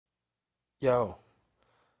Yo,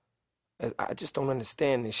 I just don't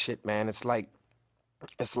understand this shit, man. It's like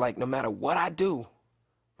no matter what I do, no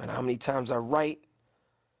matter how many times I write,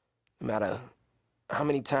 no matter how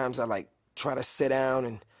many times I like try to sit down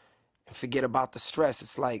and forget about the stress,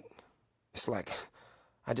 it's like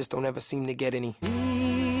I just don't ever seem to get any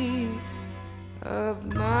peace of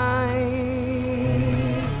mind.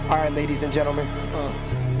 All right, ladies and gentlemen,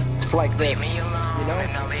 it's like this, you know?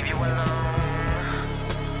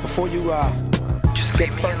 Before you get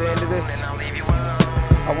further into this,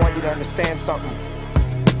 I want you to understand something.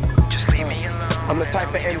 I'm the type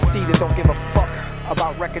of MC that don't give a fuck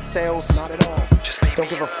about record sales. Not at all. Don't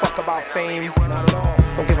give a fuck about fame. Not at all.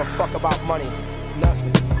 Don't give a fuck about money.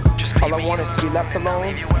 Nothing. All I want is to be left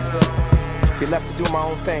alone, be left to do my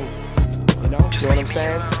own thing. You know what I'm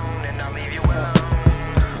saying?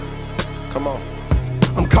 Come on.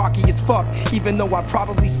 I'm cocky as fuck, even though I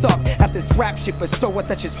probably suck at this rap shit, but so what,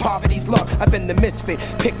 that's just poverty's luck. I've been the misfit,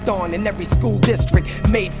 picked on in every school district,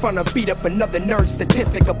 made fun of, beat up another nerd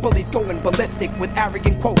statistic of bullies going ballistic with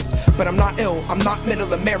arrogant quotes. But I'm not ill, I'm not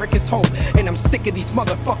middle America's hope, and I'm sick of these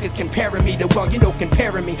motherfuckers comparing me to, well, you know,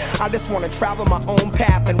 comparing me. I just wanna travel my own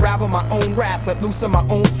path, unravel my own wrath, let loose of my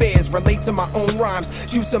own fears, relate to my own rhymes,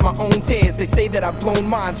 juice of my own tears. They say that I've blown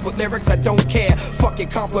minds with lyrics, I don't care. Fuck your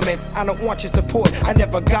compliments, I don't want your support, I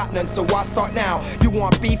never got none, so why start now? You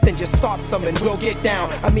want beef, then just start some and we'll get down.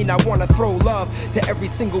 I mean, I wanna throw love to every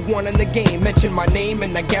single one in the game. Mention my name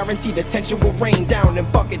and I guarantee the tension will rain down in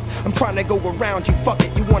buckets. I'm trying to go around you, fuck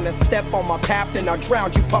it. You wanna step on my path, then I'll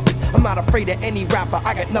drown you puppets. I'm not afraid of any rapper,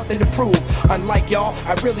 I got nothing to prove. Unlike y'all,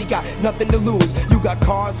 I really got nothing to lose. You got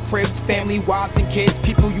cars, cribs, family, wives and kids,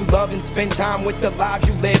 people you love and spend time with, the lives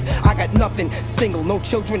you live. I got nothing, single, no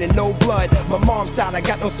children and no blood. My mom's died, I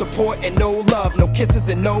got no support and no love, no kisses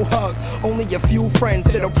and no hugs, only a few friends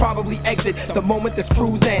that'll probably exit the moment this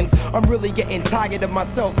cruise ends. I'm really getting tired of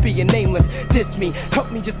myself being nameless. Diss me,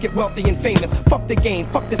 help me just get wealthy and famous. Fuck the game,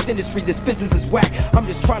 fuck this industry, this business is whack. I'm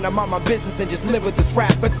just trying to mind my business and just live with this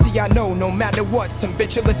rap. But see, I know no matter what, some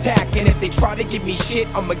bitch will attack, and if they try to give me shit,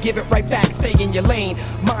 I'ma give it right back. Stay in your lane,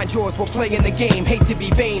 mind yours, we're playing the game. Hate to be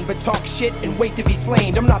vain, but talk shit and wait to be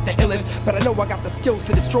slain. I'm not the illest, but I know I got the skills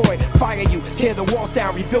to destroy. Fire you, tear the walls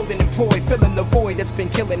down, rebuild and employ, filling the void that's been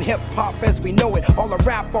killing hip-hop as we know it. All a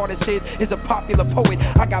rap artist is a popular poet.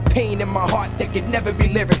 I got pain in my heart that could never be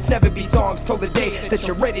lyrics, never be songs, till the day that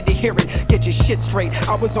you're ready to hear it. Get your shit straight,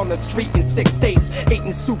 I was on the street in 6 states, ate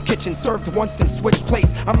in soup kitchen, served once then switched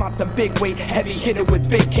plates. I'm not some big weight, heavy hitter with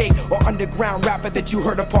big cake, or underground rapper that you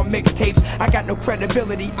heard upon mixtapes. I got no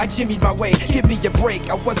credibility, I jimmied my way, give me a break.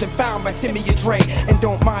 I wasn't found by Timmy or Dre, and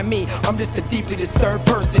don't mind me, I'm just a deeply disturbed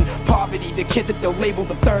person. Poverty, the kid that they'll label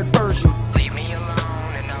the third version. Leave me alone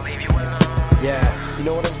and I'll leave you alone. Yeah, you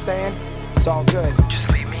know what I'm saying? It's all good. Just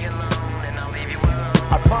leave me alone and I'll leave you alone.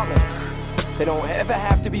 I promise, they don't ever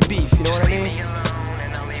have to be beef, you know what I Leave mean? me alone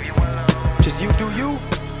and I'll leave you alone. Just you do you,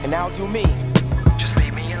 and I'll do me. Just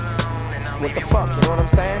leave me alone and I'll What leave the you fuck, alone. you know what I'm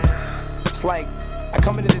saying? It's like, I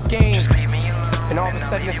come into this game, Just leave me alone and all of a I'll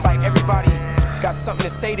sudden leave it's you like alone. everybody got something to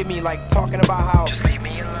say to me, like talking about how Just leave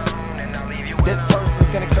me alone and I'll leave you alone. this person's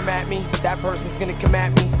gonna come at me, that person's gonna come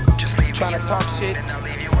at me, Just leave trying me to talk alone shit, and I'll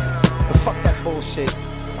leave you alone. and fuck that bullshit.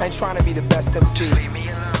 I ain't trying to be the best MC. Just leave me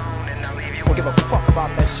alone and I'll leave you I don't give a alone. fuck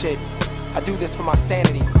about that shit. I do this for my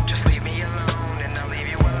sanity. Just leave me alone and I'll leave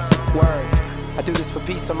you alone. Word. I do this for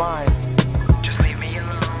peace of mind. Just leave me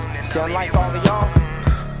alone and See, I'll leave unlike you all alone. of y'all,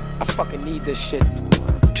 I fucking need this shit.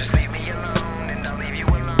 Just leave me alone